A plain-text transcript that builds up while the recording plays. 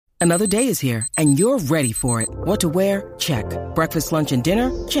Another day is here, and you're ready for it. What to wear? Check. Breakfast, lunch, and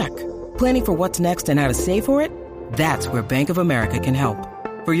dinner? Check. Planning for what's next and how to save for it? That's where Bank of America can help.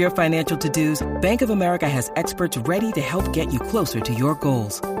 For your financial to-dos, Bank of America has experts ready to help get you closer to your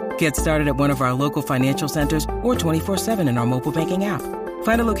goals. Get started at one of our local financial centers or 24/7 in our mobile banking app.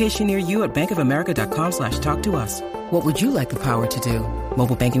 Find a location near you at bankofamerica.com/talktous. What would you like the power to do?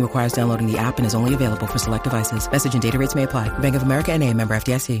 Mobile banking requires downloading the app and is only available for select devices. Message and data rates may apply. Bank of America N.A., member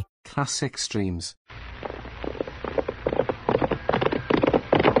FDIC. Classic Streams.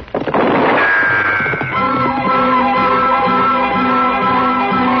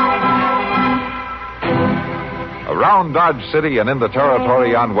 Around Dodge City and in the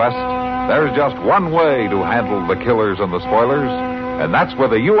territory on West, there's just one way to handle the killers and the spoilers, and that's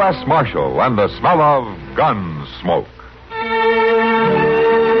with a U.S. Marshal and the smell of gun smoke.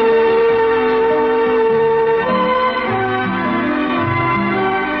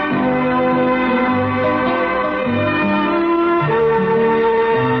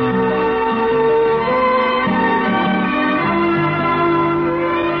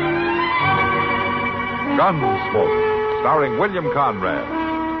 Gunsmoke, starring William Conrad,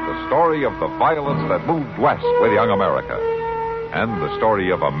 the story of the violence that moved west with young America, and the story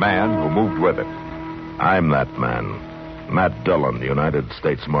of a man who moved with it. I'm that man, Matt Dillon, United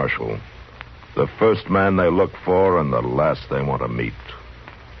States Marshal. The first man they look for and the last they want to meet.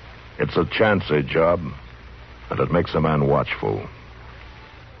 It's a chancy job, and it makes a man watchful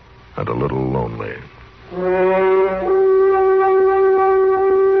and a little lonely.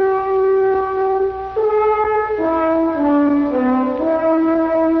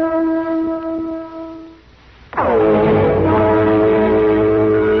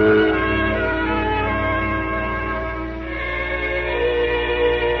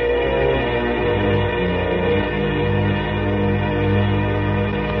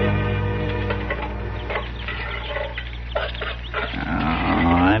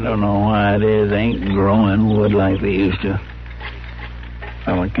 Like they used to.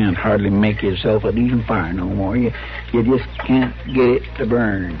 Well, you can't hardly make yourself a decent fire no more. You just can't get it to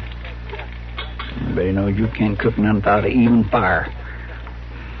burn. Everybody knows you can't cook none without an even fire.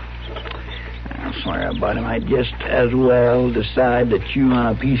 I swear about it, I might just as well decide to chew on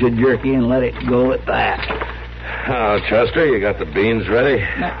a piece of jerky and let it go at that. Oh, Chester, you got the beans ready?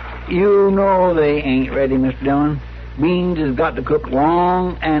 Now, you know they ain't ready, Mr. Dillon. Beans has got to cook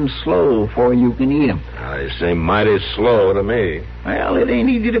long and slow before you can eat them. They seem mighty slow to me. Well, it ain't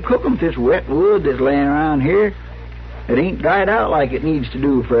easy to cook them with this wet wood that's laying around here. It ain't dried out like it needs to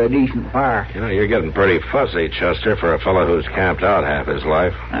do for a decent fire. You know, you're getting pretty fussy, Chester, for a fellow who's camped out half his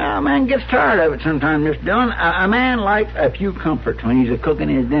life. A man gets tired of it sometimes, Mr. Dillon. A man likes a few comforts when he's a-cooking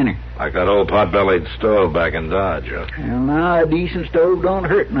his dinner. Like that old pot-bellied stove back in Dodge, huh? Well, now, a decent stove don't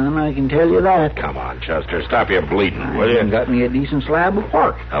hurt none, I can tell you that. Come on, Chester, stop your bleating, will you? Got me a decent slab of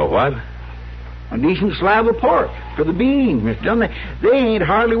pork. A what? A decent slab of pork for the beans, Mr. Dillon. They ain't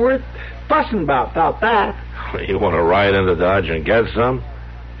hardly worth fussing about without that. You want to ride into Dodge and get some?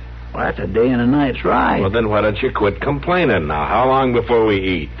 Well, that's a day and a night's ride. Well, then why don't you quit complaining now? How long before we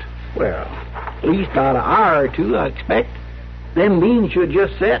eat? Well, at least about an hour or two, I expect. Them beans should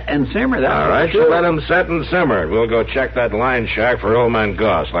just set and simmer. That's all right, so let them set and simmer. We'll go check that line shack for Old Man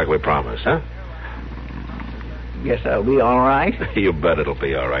Goss like we promised, huh? Guess that'll be all right. You bet it'll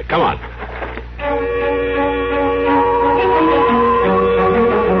be all right. Come on.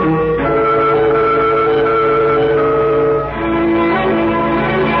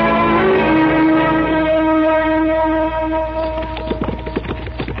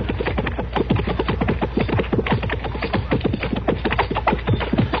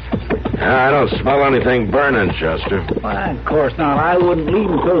 I don't smell anything burning, Chester. Well, of course not. I wouldn't leave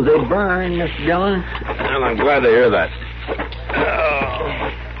them till they burn, Mr. Dillon. Well, I'm glad to hear that.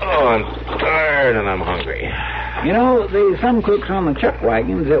 Oh, I'm tired and I'm hungry. You know, there's some cooks on the chuck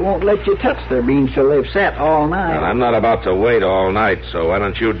wagons that won't let you touch their beans till they've sat all night. Well, I'm not about to wait all night, so why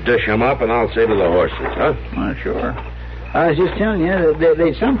don't you dish them up and I'll say to the horses, huh? Well, sure. I was just telling you that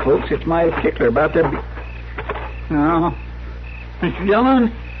there's some folks that's mighty particular about their... No. Mr.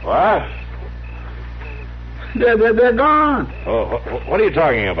 Dillon? What? They're gone. Oh, what are you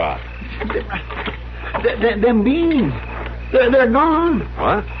talking about? Them beans. They're gone.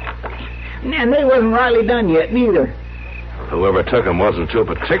 What? And they wasn't rightly done yet, neither. Whoever took them wasn't too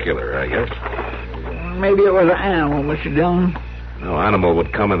particular, I guess. Maybe it was an animal, Mr. Dillon. No animal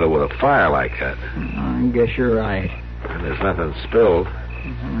would come into with a fire like that. I guess you're right. And there's nothing spilled.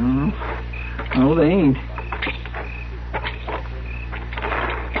 No, they ain't.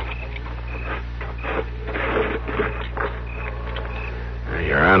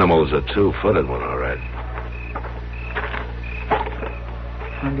 animal's a two-footed one, all right.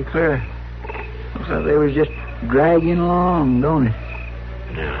 I declare, looks like they was just dragging along, don't it?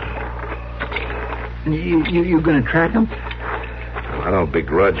 Yeah. You gonna track them? Well, I don't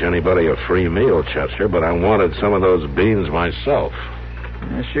begrudge anybody a free meal, Chester, but I wanted some of those beans myself.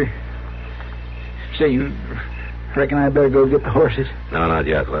 Yes, sir. Say, you reckon I better go get the horses? No, not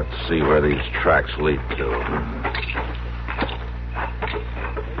yet. Let's see where these tracks lead to.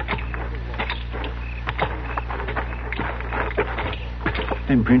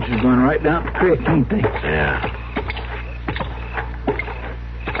 Them prints is going right down the creek, ain't they? Yeah.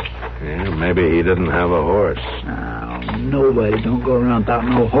 Yeah, maybe he didn't have a horse. Now, nobody don't go around without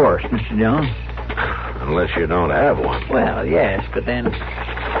no horse, Mr. Dillon. Unless you don't have one. Well, yes, but then...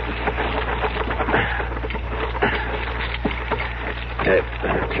 Hey,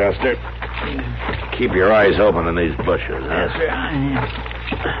 Chester, keep your eyes open in these bushes, huh? Yes, sir, I am.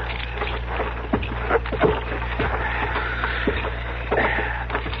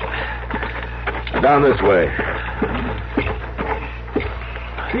 Down this way.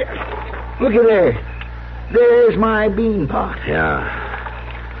 Here, look at there. There's my bean pot. Yeah.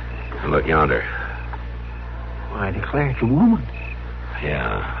 And look yonder. Why, I declare it's a woman.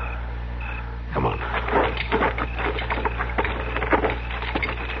 Yeah. Come on.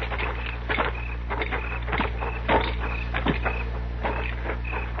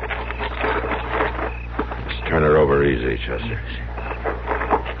 Let's turn her over easy, Chester.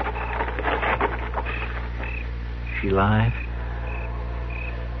 She alive?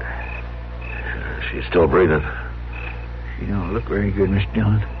 She's still breathing. She don't look very good, Mr.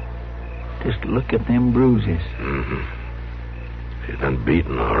 Dillon. Just look at them bruises. Mm-hmm. She's been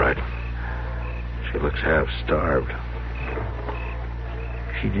beaten, all right. She looks half starved.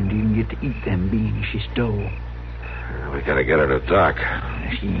 She didn't even get to eat them beans she stole. We gotta get her to dock.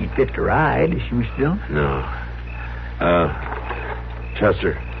 She ain't fit to ride, is she, Mr. Dillon? No.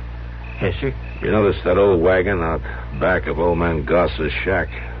 Chester. Yes, sir. You notice that old wagon out back of old man Goss's shack?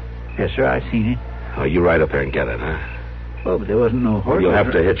 Yes, sir, I seen it. Oh, you ride up there and get it, huh? Oh, but there wasn't no horse. You'll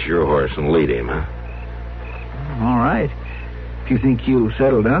have to hitch your horse and lead him, huh? All right. If you think you'll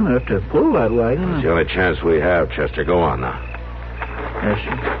settle down enough to pull that wagon... It's the only chance we have, Chester. Go on now. Yes,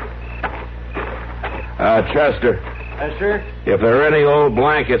 sir. Chester. Yes, sir. If there are any old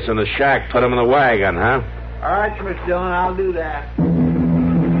blankets in the shack, put them in the wagon, huh? All right, Mr. Dillon, I'll do that.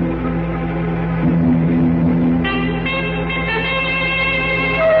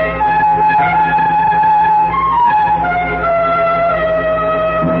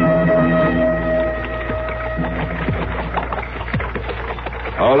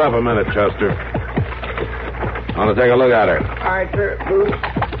 Hold up a minute, Chester. I want to take a look at her. All right, sir. Move.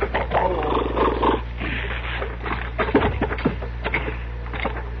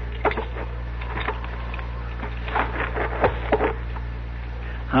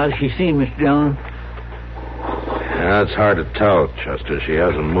 How does she seem, Mr. Dillon? Yeah, it's hard to tell, Chester. She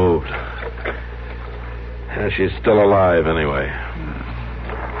hasn't moved. Yeah, she's still alive, anyway.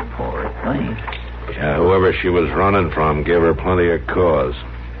 Poor thing. Yeah, whoever she was running from gave her plenty of cause.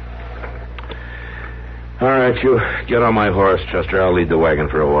 All right, you get on my horse, Chester. I'll lead the wagon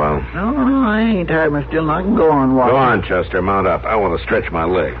for a while. No, I ain't tired, Mr. Dillon. I can go on walking. Go on, Chester. Mount up. I want to stretch my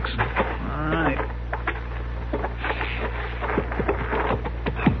legs. All right.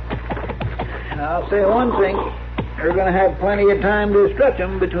 And I'll say one thing. You're going to have plenty of time to stretch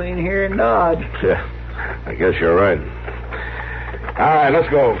them between here and Dodge. Yeah, I guess you're right. All right, let's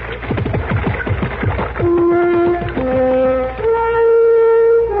go.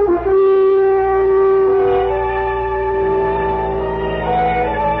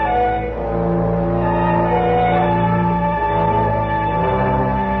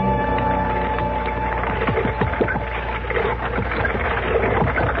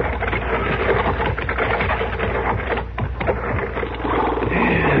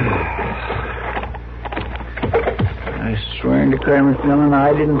 Mr. Dillon,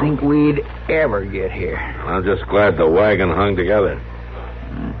 I didn't think we'd ever get here. I'm just glad the wagon hung together.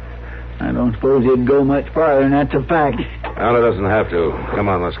 I don't suppose it'd go much farther, and that's a fact. Well, it doesn't have to. Come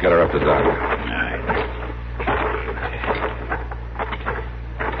on, let's get her up the dock. All right.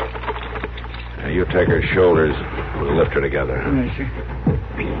 Now, you take her shoulders. We'll lift her together. Yes, sir.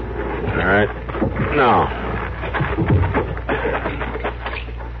 All right. Now.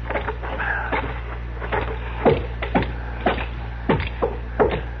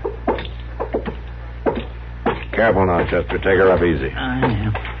 Careful now, Chester. Take her up easy. I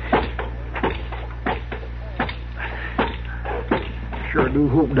am. Sure do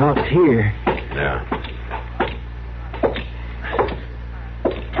hope Doc's here. Yeah.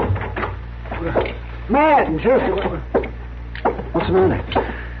 Matt and Chester. What's the matter?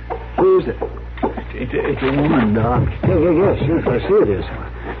 Who is it? It's a woman, Doc. Yes, I see it is.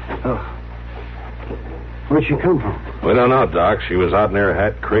 Oh. Where'd she come from? We don't know, Doc. She was out near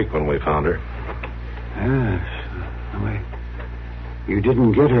Hat Creek when we found her. Yes. You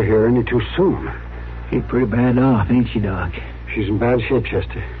didn't get her here any too soon. She's pretty bad off, ain't she, Doc? She's in bad shape,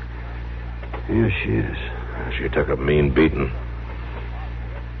 Chester. Yes, she is. She took a mean beating.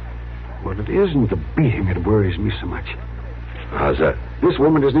 Well, it isn't the beating that worries me so much. How's that? This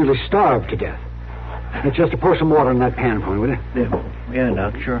woman is nearly starved to death. Now, Chester, pour some water in that pan for me, will you? Yeah,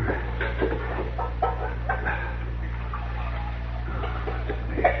 Doc, sure.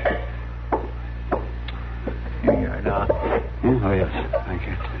 Here you are, Doc. Oh, yes. Thank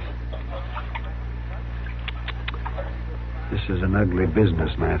you. This is an ugly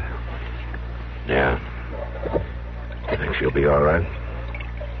business, Matt. Yeah. You think she'll be all right?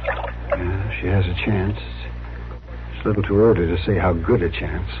 Yeah, she has a chance. It's a little too early to say how good a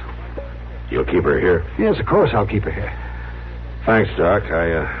chance. You'll keep her here? Yes, of course I'll keep her here. Thanks, Doc.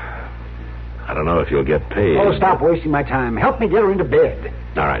 I don't know if you'll get paid. Oh, stop wasting my time. Help me get her into bed.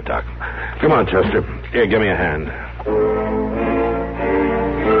 All right, Doc. Come on, Chester. Here, give me a hand.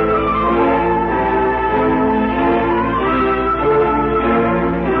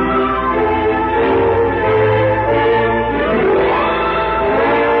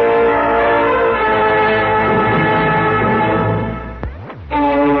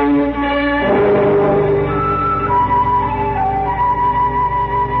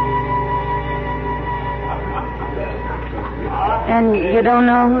 And you don't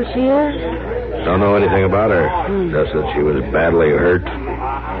know who she is? Don't know anything about her. Just that she was badly hurt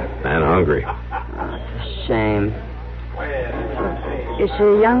and hungry. Oh, it's a shame. Is she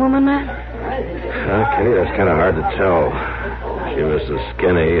a young woman, Matt? Kitty, that's kind of hard to tell. She was so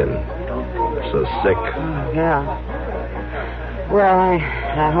skinny and so sick. Yeah. Well,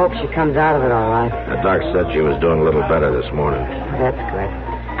 I hope she comes out of it all right. The doc said she was doing a little better this morning. That's good.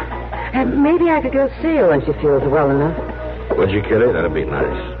 And maybe I could go see her when she feels well enough. Would you, Kitty? That'd be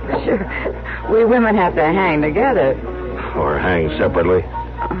nice. Sure. We women have to hang together. Or hang separately.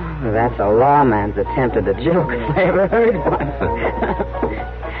 Oh, that's a lawman's attempt at a joke if I ever heard one.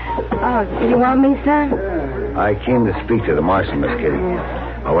 Oh, you want me, son? I came to speak to the marshal, Miss Kitty.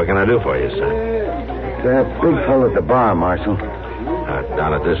 Oh, what can I do for you, son? That big fellow at the bar, Marshal.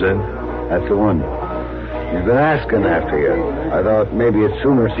 Down at this end? That's the one. He's been asking after you. I thought maybe you'd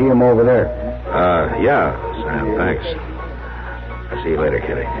sooner see him over there. Yeah, Sam, thanks. I'll see you later,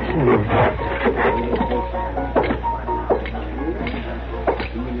 Kitty.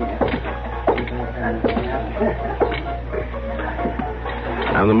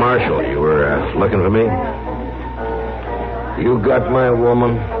 I'm the marshal. You were looking for me? You got my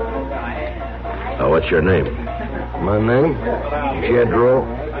woman. Oh, what's your name? My name? Jedro.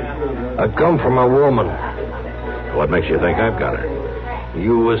 I come from a woman. What makes you think I've got her?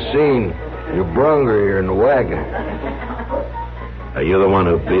 You was seen. You brung her here in the wagon. Are you the one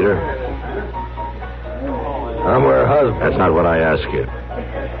who beat her? I'm her husband. That's not what I asked you.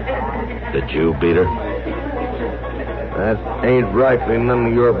 Did you beat her? That ain't rightly none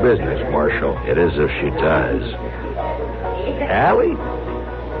of your business, Marshal. It is if she dies. Allie?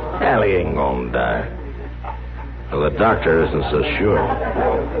 Allie ain't gonna die. Well, the doctor isn't so sure.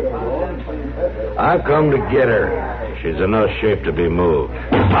 I come to get her. She's in no shape to be moved.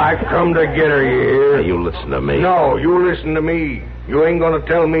 I come to get her, you hear? Now, you listen to me. No, you listen to me. You ain't gonna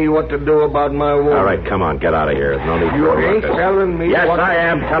tell me what to do about my woman. All right, come on, get out of here. There's no need You for a ain't ruckus. telling me Yes, what... I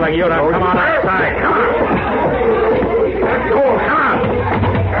am telling you to come on outside. Come on. Go, come on.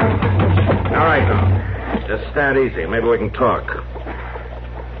 All right, now. Just stand easy. Maybe we can talk.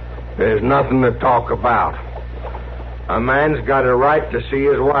 There's nothing to talk about. A man's got a right to see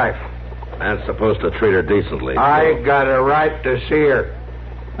his wife. Man's supposed to treat her decently. I got a right to see her.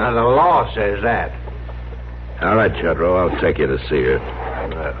 Now, the law says that. All right, Jedro, I'll take you to see her.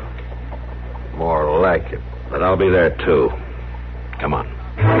 More like it. But I'll be there, too. Come on.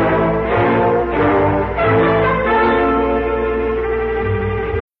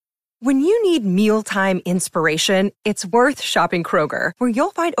 When you need mealtime inspiration, it's worth shopping Kroger, where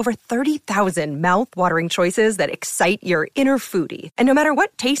you'll find over 30,000 mouth-watering choices that excite your inner foodie. And no matter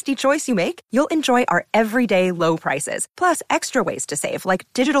what tasty choice you make, you'll enjoy our everyday low prices, plus extra ways to save, like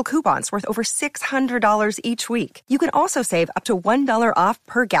digital coupons worth over $600 each week. You can also save up to $1 off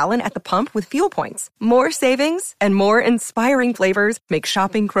per gallon at the pump with fuel points. More savings and more inspiring flavors make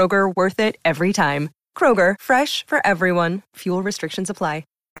shopping Kroger worth it every time. Kroger, fresh for everyone. Fuel restrictions apply.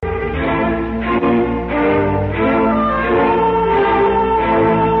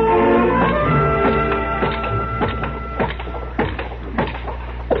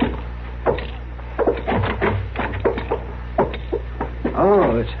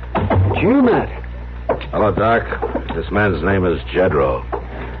 man's name is Jedro.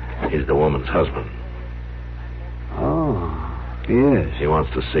 He's the woman's husband. Oh, yes. He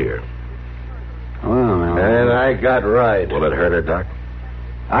wants to see her. Well, now. And I got right. Will it hurt her, Doc?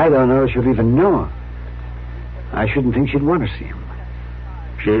 I don't know if she'll even know him. I shouldn't think she'd want to see him.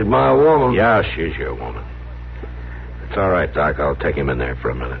 She's my woman. Yeah, she's your woman. It's all right, Doc. I'll take him in there for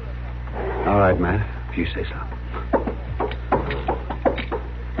a minute. All right, Matt, if you say so.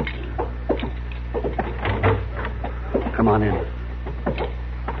 Come on in.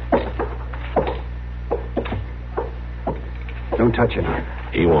 Don't touch him.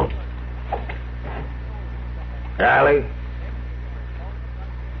 He won't. Allie?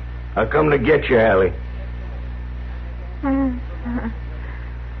 I come to get you, Allie.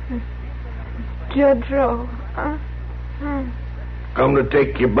 Jedro. Come to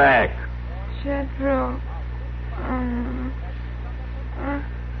take you back. Jedro.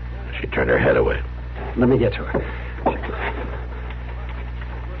 She turned her head away. Let me get to her.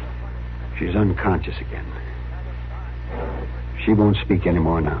 She's unconscious again. She won't speak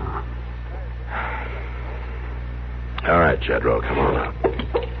anymore now. All right, Jedro, come on out.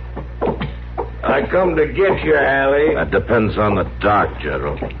 I come to get you, Allie. That depends on the Doc,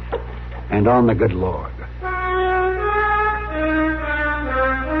 Jedro. And on the good Lord.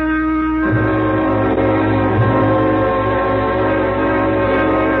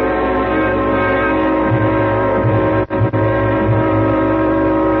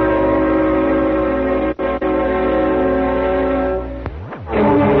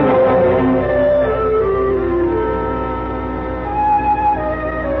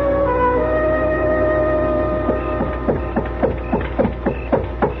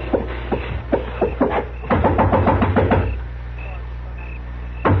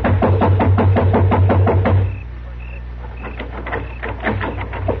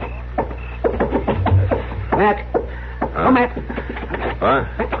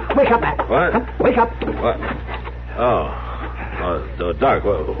 Doc,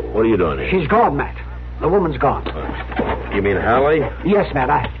 what are you doing here? She's gone, Matt. The woman's gone. You mean Hallie? Yes, Matt.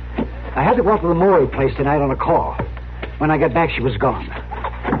 I had to go out to the Maury place tonight on a call. When I got back, she was gone.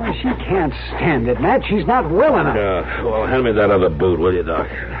 Well, she can't stand it, Matt. She's not well enough. Well, hand me that other boot, will you, Doc?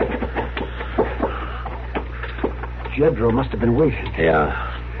 Jedro must have been waiting. Yeah.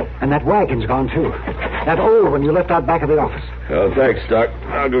 And that wagon's gone, too. That old one you left out back of the office. Oh, thanks, Doc.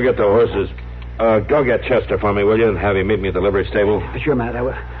 I'll go get the horses. Go get Chester for me, will you, and have him meet me at the livery stable? Sure, Matt, I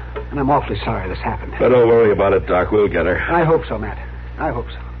will. And I'm awfully sorry this happened. But don't worry about it, Doc. We'll get her. I hope so, Matt. I hope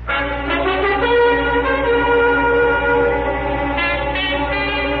so.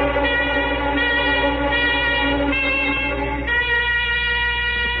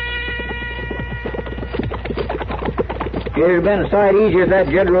 It'd have been a sight easier if that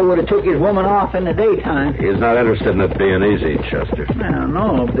Jedro would have took his woman off in the daytime. He's not interested in it being easy, Chester. I don't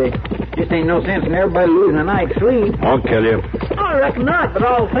know. But just ain't no sense in everybody losing a night's sleep. Won't kill you. Oh, I reckon not, but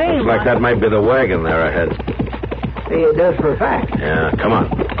all the same. Looks like that might be the wagon there ahead. Hey, it does for a fact. Yeah, come on.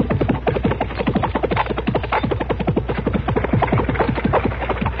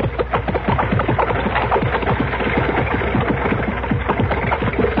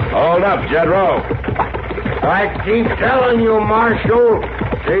 Hold up, Jedro. I keep telling you, Marshal,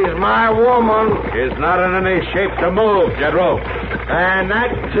 she's my woman. She's not in any shape to move, Jedro. And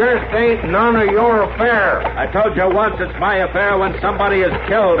that just ain't none of your affair. I told you once it's my affair when somebody is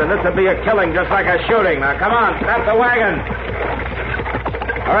killed, and this would be a killing just like a shooting. Now, come on, stop the wagon.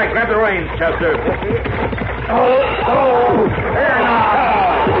 All right, grab the reins, Chester. Oh, there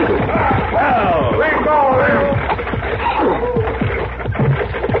now. Well, Let go there.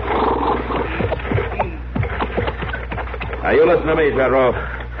 Now, you listen to me, Jedro.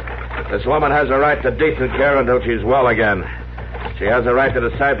 This woman has a right to decent care until she's well again. She has a right to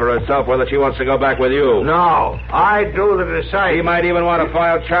decide for herself whether she wants to go back with you. No, I do the deciding. She might even want to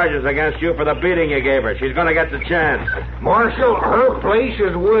file charges against you for the beating you gave her. She's going to get the chance. Marshal, her place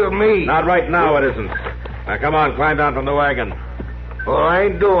is with me. Not right now, it isn't. Now, come on, climb down from the wagon. Well, I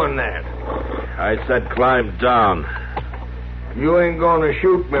ain't doing that. I said climb down. You ain't gonna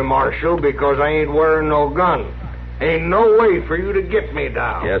shoot me, Marshal, because I ain't wearing no gun. Ain't no way for you to get me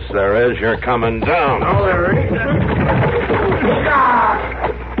down. Yes, there is. You're coming down. No, there ain't. God!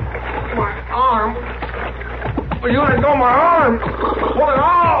 My arm. Well, you let go of my arm. Pull it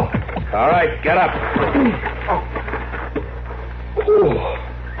off. All right, get up.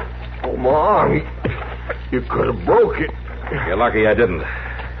 Oh, my arm. You could have broke it. You're lucky I didn't.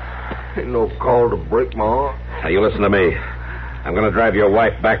 Ain't no call to break my arm. Now, you listen to me. I'm going to drive your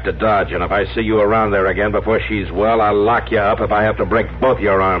wife back to Dodge, and if I see you around there again before she's well, I'll lock you up if I have to break both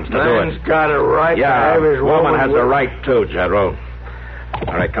your arms to do Man's it. got a right to Yeah, have his woman has with- a right, too, Jedro.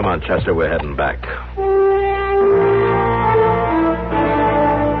 All right, come on, Chester. We're heading back.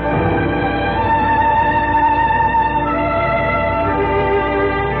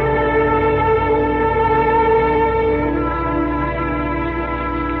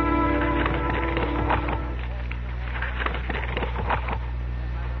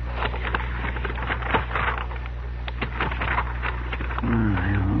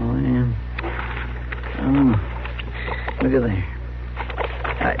 Look at there.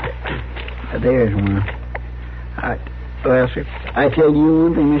 There's one. Well, sir, I tell you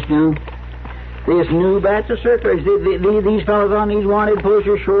one thing, Miss Jones. This new batch of circulars, these fellows on these wanted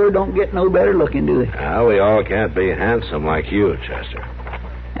posters sure don't get no better looking, do they? Well, we all can't be handsome like you, Chester.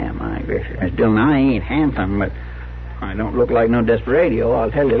 Yeah, my gracious, Miss Dillon, I ain't handsome, but I don't look like no desperado,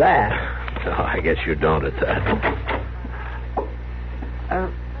 I'll tell you that. Oh, I guess you don't at that.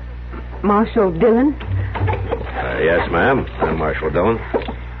 Marshal Dillon? Yes, ma'am. I'm Marshal Dillon.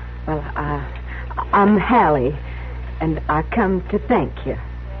 Well, I'm Hallie, and I come to thank you.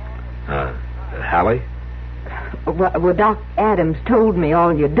 Hallie? Well, Doc Adams told me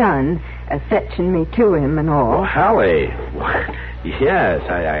all you done, fetching me to him and all. Oh, Hallie. Yes,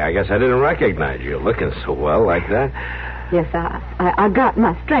 I guess I didn't recognize you looking so well like that. Yes, I got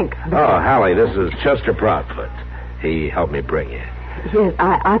my strength back. Oh, Hallie, this is Chester Proudfoot. He helped me bring you. Yes,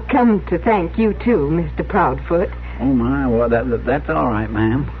 I come to thank you, too, Mr. Proudfoot. Oh, my, well, that's all right,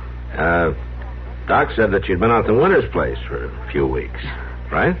 ma'am. Doc said that you'd been out to Winter's place for a few weeks,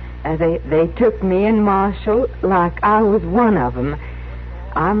 right? They took me and Marshall like I was one of them.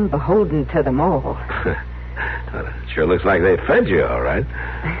 I'm beholden to them all. It sure looks like they fed you, all right.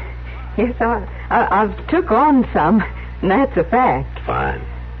 Yes, I've took on some, and that's a fact. Fine.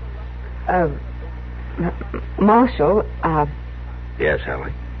 Marshall, Yes,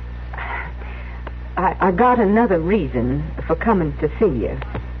 Hallie? I got another reason for coming to see you.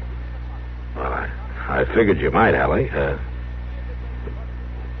 Well, I figured you might, Hallie.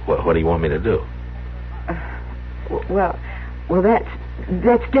 What do you want me to do? Well,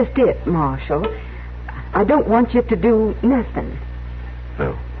 that's just it, Marshal. I don't want you to do nothing.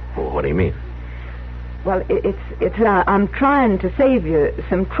 No. Well, what do you mean? Well, it's I'm trying to save you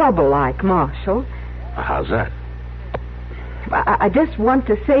some trouble, like, Marshal. How's that? I just want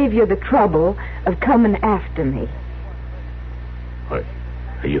to save you the trouble of coming after me. What?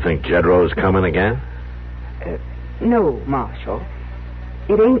 You think Jedro's coming again? No, Marshal.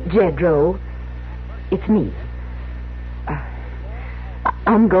 It ain't Jedro. It's me.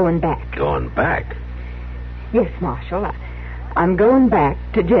 I'm going back. Going back? Yes, Marshal. I'm going back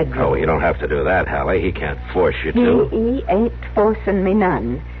to Jedro. Oh, you don't have to do that, Hallie. He can't force you to. He ain't forcing me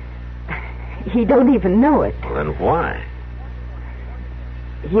none. He don't even know it. Well, then why?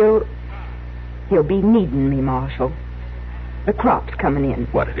 He'll be needing me, Marshal. The crop's coming in.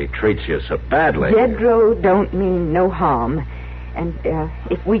 What if he treats you so badly? Jedro don't mean no harm. And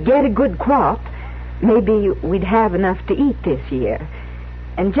if we get a good crop, maybe we'd have enough to eat this year.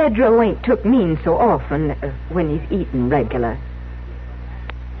 And Jedro ain't took mean so often when he's eating regular.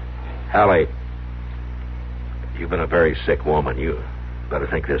 Hallie, you've been a very sick woman. You better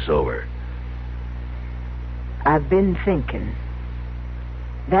think this over. I've been thinking.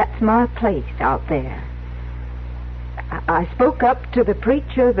 That's my place out there. I spoke up to the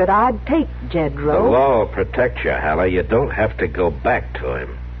preacher that I'd take Jedro. The law will protect you, Hallie. You don't have to go back to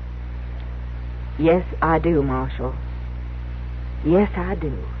him. Yes, I do, Marshal. Yes, I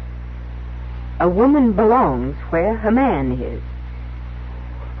do. A woman belongs where her man is.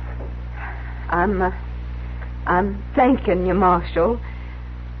 I'm thanking you, Marshal,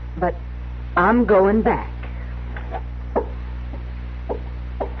 but I'm going back.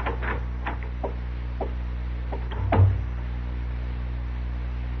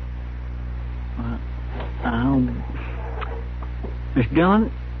 Miss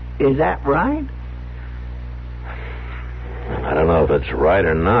Dillon, is that right? I don't know if it's right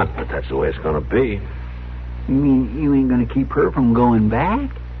or not, but that's the way it's going to be. You mean you ain't going to keep her from going back?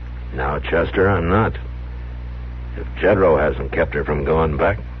 No, Chester, I'm not. If Jedro hasn't kept her from going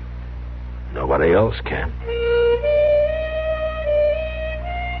back, nobody else can.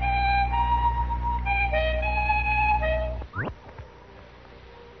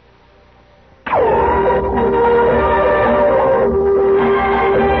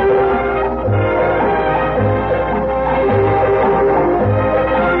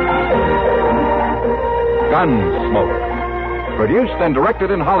 Produced and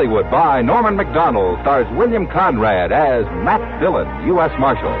directed in Hollywood by Norman Macdonald, stars William Conrad as Matt Dillon, U.S.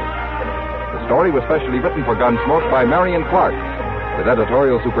 Marshal. The story was specially written for Gunsmoke by Marion Clark, with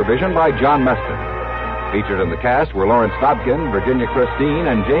editorial supervision by John Meston. Featured in the cast were Lawrence Dobkin, Virginia Christine,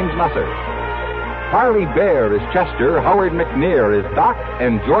 and James Nusser. Harley Bear is Chester, Howard McNear is Doc,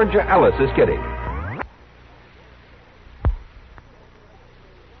 and Georgia Ellis is Kitty.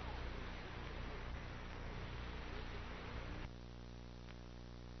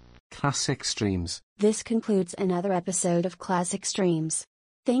 Classic Streams. This concludes another episode of Classic Streams.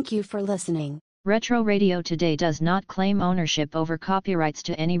 Thank you for listening. Retro Radio Today does not claim ownership over copyrights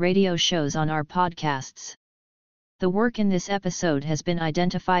to any radio shows on our podcasts. The work in this episode has been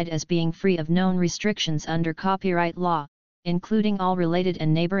identified as being free of known restrictions under copyright law, including all related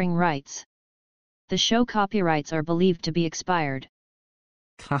and neighboring rights. The show copyrights are believed to be expired.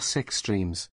 Classic Streams.